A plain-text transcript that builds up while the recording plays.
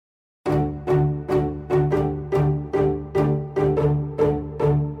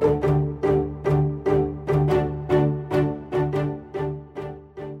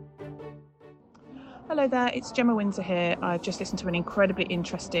It's Gemma Windsor here. I've just listened to an incredibly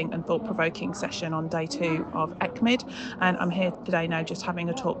interesting and thought-provoking session on day 2 of ECCMID, and I'm here today now just having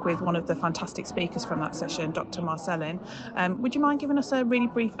a talk with one of the fantastic speakers from that session, Dr. Marcellin. Would you mind giving us a really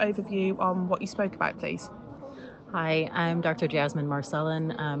brief overview on what you spoke about, please? Hi, I'm Dr. Jasmine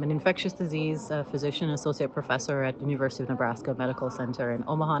Marcellin. I'm an infectious disease physician associate professor at University of Nebraska Medical Center in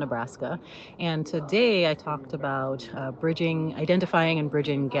Omaha, Nebraska. And today I talked about identifying and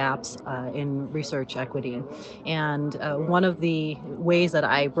bridging gaps in research equity. And one of the ways that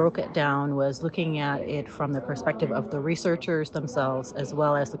I broke it down was looking at it from the perspective of the researchers themselves as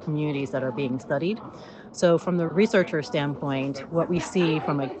well as the communities that are being studied. So from the researcher standpoint, what we see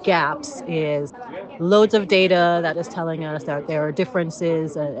from a gaps is loads of data that is telling us that there are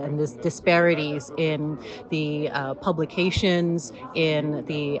differences and disparities in the publications, in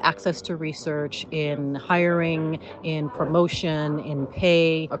the access to research, in hiring, in promotion, in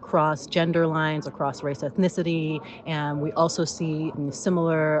pay, across gender lines, across race, ethnicity. And we also see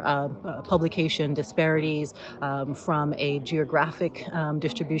similar publication disparities from a geographic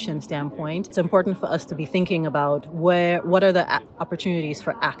distribution standpoint. It's important for us to be thinking about what are the opportunities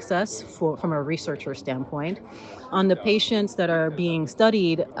for access from a researcher standpoint. On the patients that are being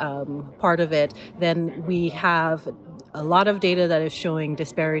studied, part of it, then we have a lot of data that is showing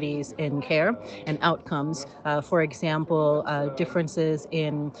disparities in care and outcomes. For example, differences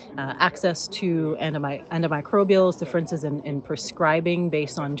in access to antimicrobials, differences in prescribing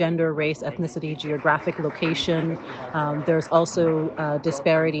based on gender, race, ethnicity, geographic location. There's also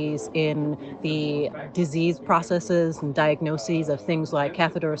disparities in the disease processes and diagnoses of things like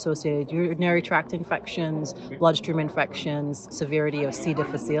catheter-associated urinary tract infections, bloodstream infections, severity of C.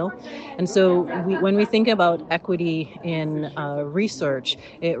 difficile. And so when we think about equity in research,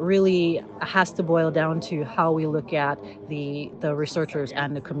 it really has to boil down to how we look at the researchers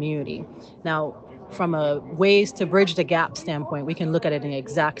and the community. Now, from a ways to bridge the gap standpoint, we can look at it in the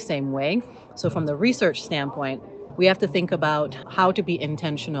exact same way. So from the research standpoint, we have to think about how to be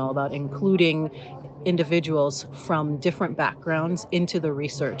intentional about including individuals from different backgrounds into the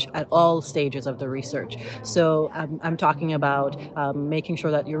research at all stages of the research. So I'm talking about making sure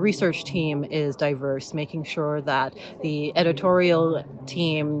that your research team is diverse, making sure that the editorial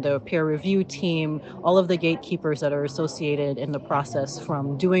team, the peer review team, all of the gatekeepers that are associated in the process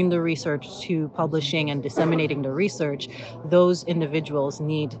from doing the research to publishing and disseminating the research, those individuals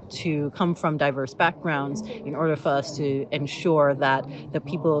need to come from diverse backgrounds in order for us to ensure that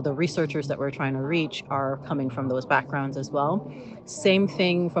the researchers that we're trying to reach are coming from those backgrounds as well. Same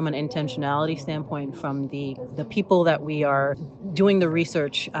thing from an intentionality standpoint, from the people that we are doing the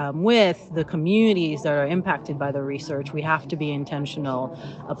research with, the communities that are impacted by the research. We have to be intentional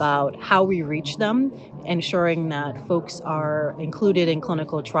about how we reach them, ensuring that folks are included in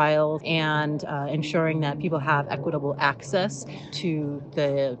clinical trials and ensuring that people have equitable access to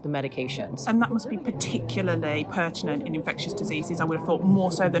the medications. And that must be particularly pertinent in infectious diseases, I would have thought, more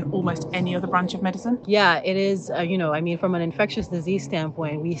so than almost any other branch of medicine. Yeah, it is. From an infectious disease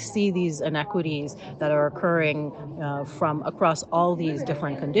standpoint, we see these inequities that are occurring from across all these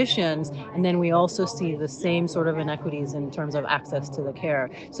different conditions. And then we also see the same sort of inequities in terms of access to the care.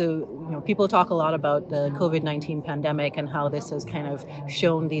 So, people talk a lot about the COVID-19 pandemic and how this has kind of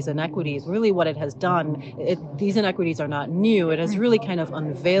shown these inequities. Really what it has done, these inequities are not new. It has really kind of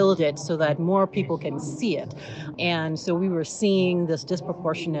unveiled it so that more people can see it. And so we were seeing this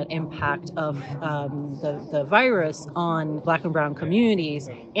disproportionate impact of the virus on Black and Brown communities,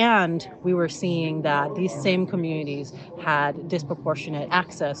 and we were seeing that these same communities had disproportionate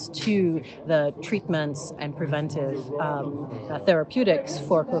access to the treatments and preventive therapeutics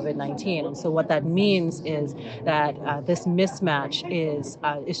for COVID-19. And so what that means is that this mismatch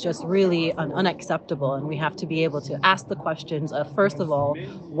is just really unacceptable, and we have to be able to ask the questions of, first of all,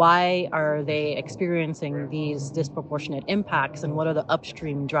 why are they experiencing these disproportionate impacts, and what are the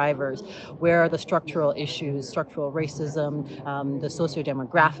upstream drivers? Where are the structural issues, structural racism, the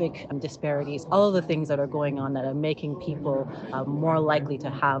sociodemographic disparities, all of the things that are going on that are making people more likely to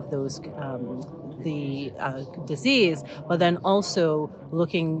have the disease, but then also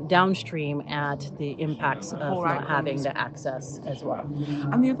looking downstream at the impacts of not having the access as well.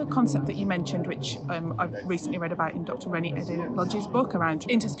 And the other concept that you mentioned, which I've recently read about in Dr. Rennie Edin-Lodge's book around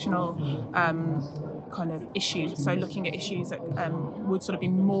intersectional kind of issues. So looking at issues that would sort of be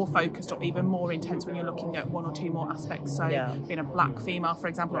more focused or even more intense when you're looking at one or two more aspects. So being a black female, for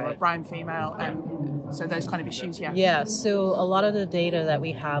example, or a brown female, so those kind of issues. Yeah, so a lot of the data that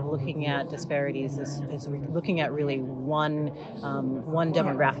we have looking at disparities is looking at really one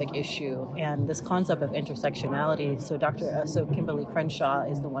demographic issue, and this concept of intersectionality. So Kimberly Crenshaw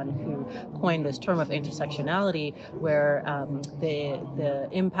is the one who coined this term of intersectionality, where the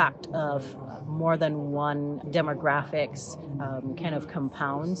impact of more than one demographics kind of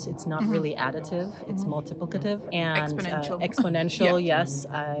compounds. It's not really additive, it's multiplicative and exponential. Yes,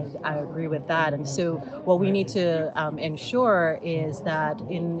 I agree with that. And so what we need to ensure is that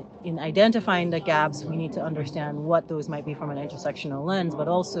in identifying the gaps, we need to understand what those might be from an intersectional lens, but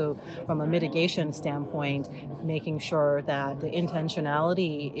also from a mitigation standpoint, making sure that the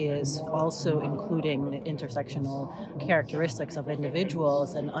intentionality is also including the intersectional characteristics of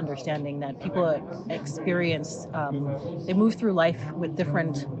individuals, and understanding that people experience, they move through life with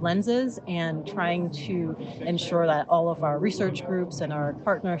different lenses, and trying to ensure that all of our research groups and our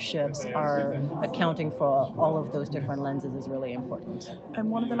partnerships are accounting for all of those different lenses is really important. And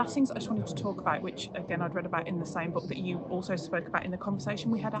one of the last things I just wanted to talk about, which again I'd read about in the same book that you also spoke about in the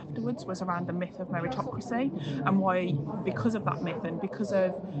conversation we had afterwards, was around the myth of meritocracy, and why, because of that myth and because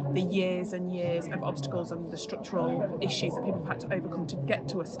of the years and years of obstacles and the structural issues that people have had to overcome to get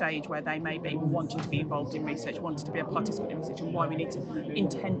to a stage where they may be wanting to be involved in research, wanting to be a participant in research, and why we need to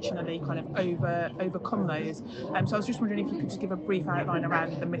intentionally kind of overcome those. So I was just wondering if you could just give a brief outline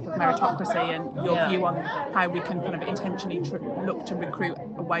around the myth of meritocracy and your view on how we can kind of intentionally look to recruit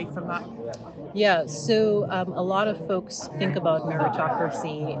away from that. Yeah, so a lot of folks think about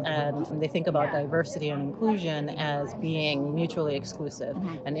meritocracy and they think about diversity and inclusion as being mutually exclusive.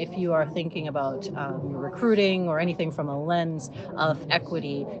 And if you are thinking about recruiting or anything from a lens of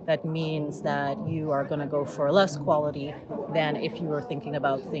equity, that means that you are going to go for less quality than if you are thinking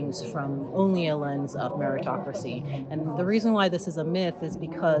about things from only a lens of meritocracy. And the reason why this is a myth is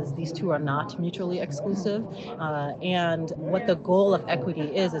because these two are not mutually exclusive. And what the goal of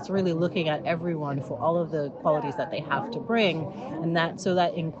equity is, it's really looking at everyone for all of the qualities that they have to bring, and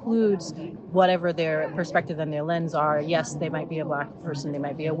that includes whatever their perspective and their lens are. Yes, they might be a black person, they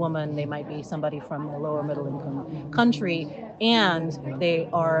might be a woman, they might be somebody from a lower middle income country, and they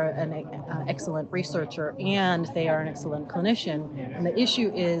are an excellent researcher, and they are an excellent clinician. And the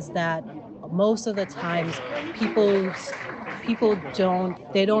issue is that most of the times people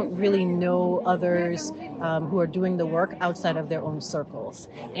don't really know others who are doing the work outside of their own circles.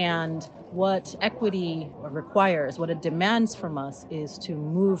 And what equity requires, what it demands from us, is to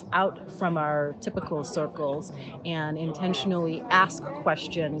move out from our typical circles and intentionally ask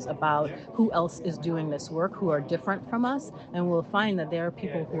questions about who else is doing this work, who are different from us. And we'll find that there are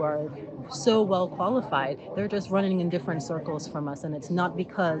people who are so well qualified, they're just running in different circles from us. And it's not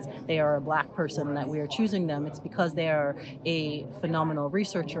because they are a black person that we are choosing them, it's because they are a phenomenal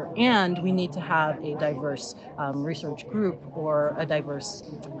researcher, and we need to have a diverse research group or a diverse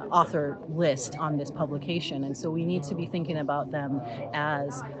author list on this publication. And so we need to be thinking about them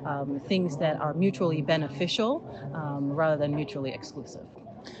as things that are mutually beneficial rather than mutually exclusive.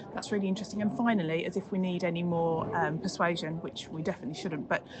 That's really interesting. And finally, as if we need any more persuasion, which we definitely shouldn't,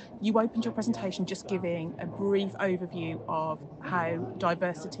 but you opened your presentation just giving a brief overview of how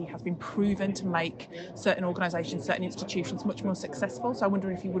diversity has been proven to make certain organisations, certain institutions much more successful. So I wonder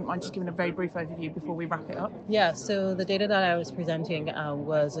if you wouldn't mind just giving a very brief overview before we wrap it up. Yeah, so the data that I was presenting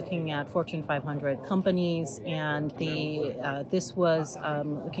was looking at Fortune 500 companies, and this was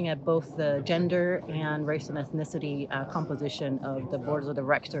looking at both the gender and race and ethnicity composition of the boards of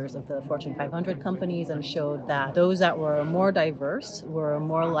directors of the Fortune 500 companies, and showed that those that were more diverse were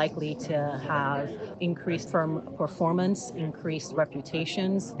more likely to have increased firm performance, increased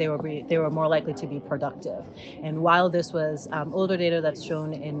reputations. They were more likely to be productive. And while this was older data that's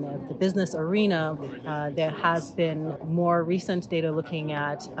shown in the business arena, there has been more recent data looking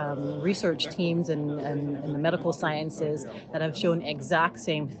at research teams in the medical sciences that have shown exact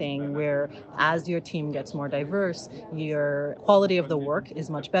same thing, where as your team gets more diverse, your quality of the work is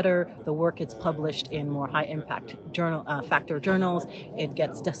much better. The work gets published in more high impact factor journals. It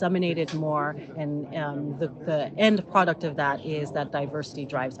gets disseminated more, and the end product of that is that diversity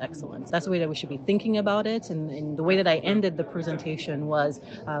drives excellence. That's the way that we should be thinking about it. And the way that I ended the presentation was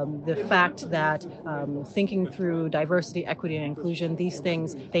the fact that thinking through diversity, equity, and inclusion, these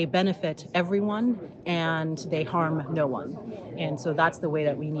things, they benefit everyone and they harm no one. And so that's the way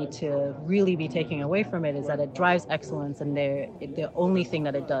that we need to really be taking away from it, is that it drives excellence, and the only thing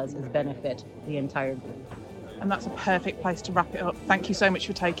that it does is benefit the entire group. And that's a perfect place to wrap it up. Thank you so much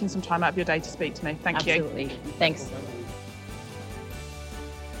for taking some time out of your day to speak to me. Thank you. Absolutely. Thanks.